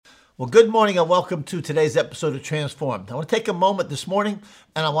Well, good morning and welcome to today's episode of Transformed. I want to take a moment this morning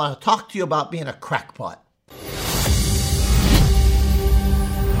and I want to talk to you about being a crackpot.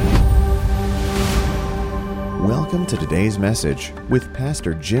 Welcome to today's message with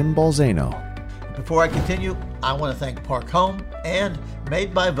Pastor Jim Balzano. Before I continue, I want to thank Park Home and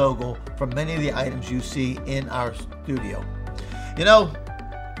Made by Vogel for many of the items you see in our studio. You know,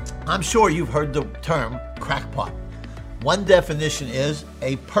 I'm sure you've heard the term crackpot. One definition is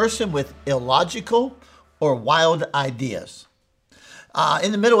a person with illogical or wild ideas.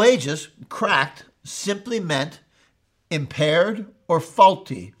 In the Middle Ages, cracked simply meant impaired or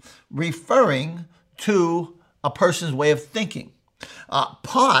faulty, referring to a person's way of thinking.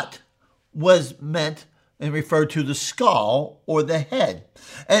 Pot was meant and referred to the skull or the head.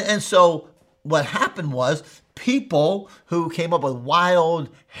 And so what happened was people who came up with wild,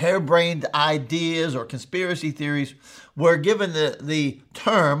 harebrained ideas or conspiracy theories were given the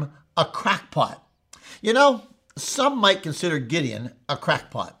term a crackpot. You know, some might consider Gideon a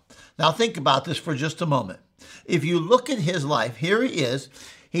crackpot. Now think about this for just a moment. If you look at his life, here he is.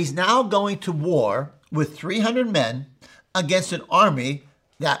 He's now going to war with 300 men against an army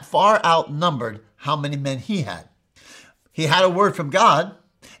that far outnumbered how many men he had. He had a word from God,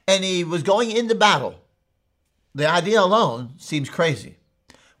 and he was going into battle. The idea alone seems crazy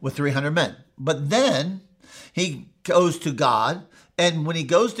with 300 men. But then he goes to God, and when he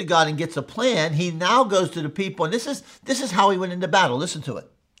goes to God and gets a plan, he now goes to the people, and this is how he went into battle. Listen to it.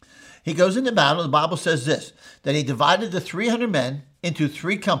 He goes into battle, the Bible says this, that he divided the 300 men into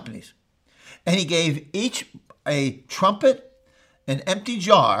 3 companies, and he gave each a trumpet, an empty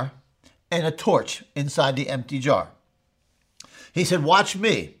jar, and a torch inside the empty jar. He said, watch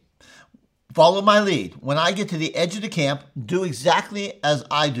me. Follow my lead. When I get to the edge of the camp, do exactly as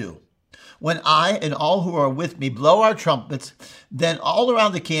I do. When I and all who are with me blow our trumpets, then all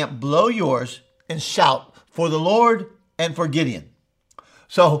around the camp blow yours and shout for the Lord and for Gideon.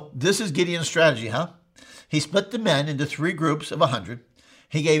 So this is Gideon's strategy, huh? He split the men into 3 groups of 100.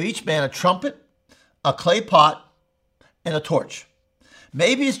 He gave each man a trumpet, a clay pot, and a torch.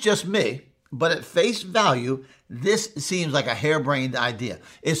 Maybe it's just me, but at face value, this seems like a harebrained idea.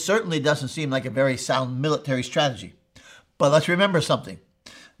 It certainly doesn't seem like a very sound military strategy. But let's remember something.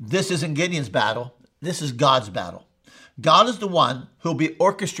 This isn't Gideon's battle. This is God's battle. God is the one who'll be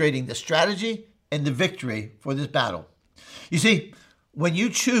orchestrating the strategy and the victory for this battle. You see, when you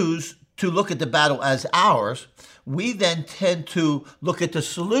choose to look at the battle as ours, we then tend to look at the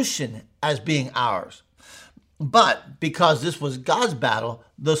solution as being ours. But because this was God's battle,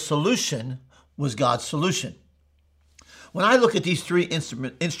 the solution was God's solution. When I look at these 3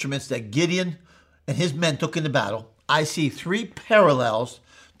 instruments that Gideon and his men took into battle, I see 3 parallels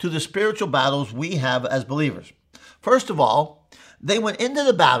to the spiritual battles we have as believers. First of all, they went into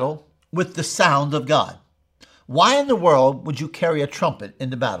the battle with the sound of God. Why in the world would you carry a trumpet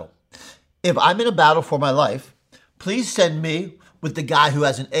into battle? If I'm in a battle for my life, please send me with the guy who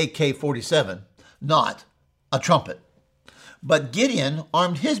has an AK-47, not a trumpet. But Gideon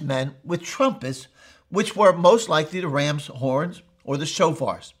armed his men with trumpets, which were most likely the ram's horns or the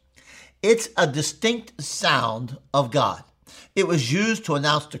shofars. It's a distinct sound of God. It was used to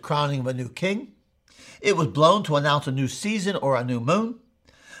announce the crowning of a new king. It was blown to announce a new season or a new moon.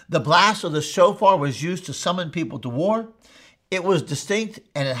 The blast of the shofar was used to summon people to war. It was distinct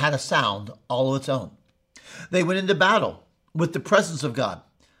and it had a sound all of its own. They went into battle with the presence of God.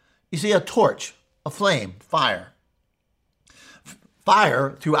 You see, a torch, a flame, fire.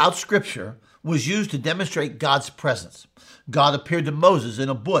 Fire, throughout Scripture, was used to demonstrate God's presence. God appeared to Moses in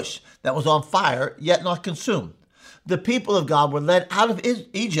a bush that was on fire, yet not consumed. The people of God were led out of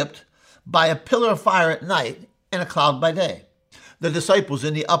Egypt by a pillar of fire at night and a cloud by day. The disciples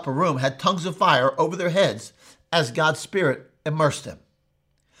in the upper room had tongues of fire over their heads as God's Spirit immersed them.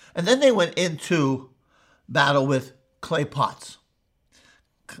 And then they went into battle with clay pots.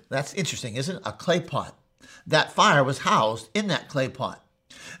 That's interesting, isn't it? A clay pot. That fire was housed in that clay pot.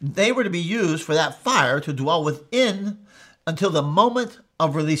 They were to be used for that fire to dwell within until the moment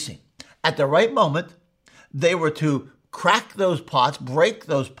of releasing. At the right moment, they were to crack those pots, break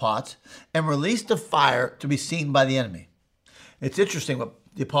those pots, and release the fire to be seen by the enemy. It's interesting what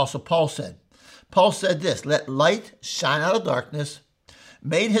the Apostle Paul said. Paul said this, let light shine out of darkness,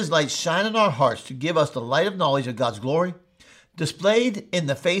 made his light shine in our hearts to give us the light of knowledge of God's glory, displayed in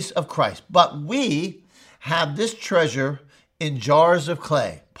the face of Christ. But we have this treasure in jars of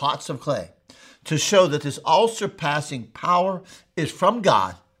clay, pots of clay, to show that this all-surpassing power is from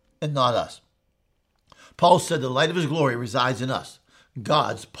God and not us. Paul said the light of his glory resides in us,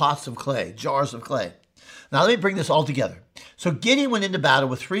 God's pots of clay, jars of clay. Now let me bring this all together. So Gideon went into battle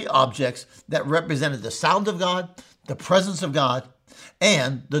with 3 objects that represented the sound of God, the presence of God,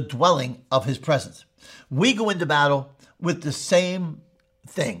 and the dwelling of his presence. We go into battle with the same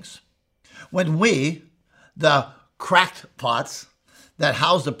things. When we, the crackpots that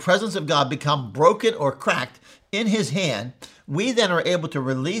house the presence of God, become broken or cracked in his hand, we then are able to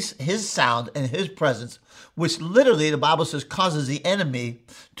release his sound and his presence, which literally, the Bible says, causes the enemy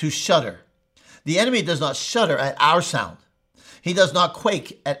to shudder. The enemy does not shudder at our sound. He does not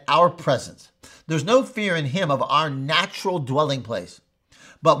quake at our presence. There's no fear in him of our natural dwelling place.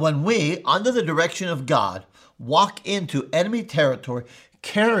 But when we, under the direction of God, walk into enemy territory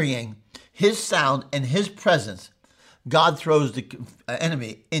carrying his sound and his presence, God throws the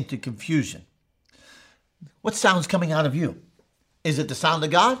enemy into confusion. What sound's coming out of you? Is it the sound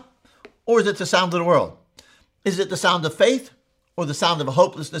of God, or is it the sound of the world? Is it the sound of faith, or the sound of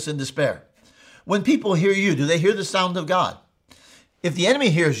hopelessness and despair? When people hear you, do they hear the sound of God? If the enemy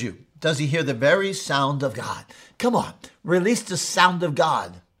hears you, does he hear the very sound of God? Come on, release the sound of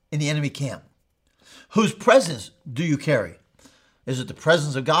God in the enemy camp. Whose presence do you carry? Is it the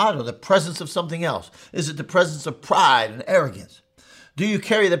presence of God or the presence of something else? Is it the presence of pride and arrogance? Do you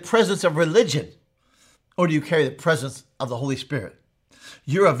carry the presence of religion, or do you carry the presence of the Holy Spirit?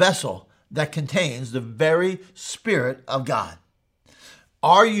 You're a vessel that contains the very Spirit of God.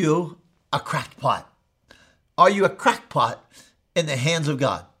 Are you a crackpot? Are you a crackpot in the hands of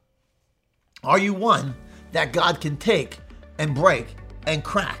God? Are you one that God can take and break and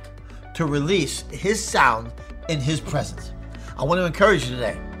crack to release his sound in his presence? I want to encourage you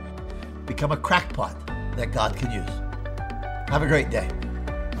today. Become a crackpot that God can use. Have a great day.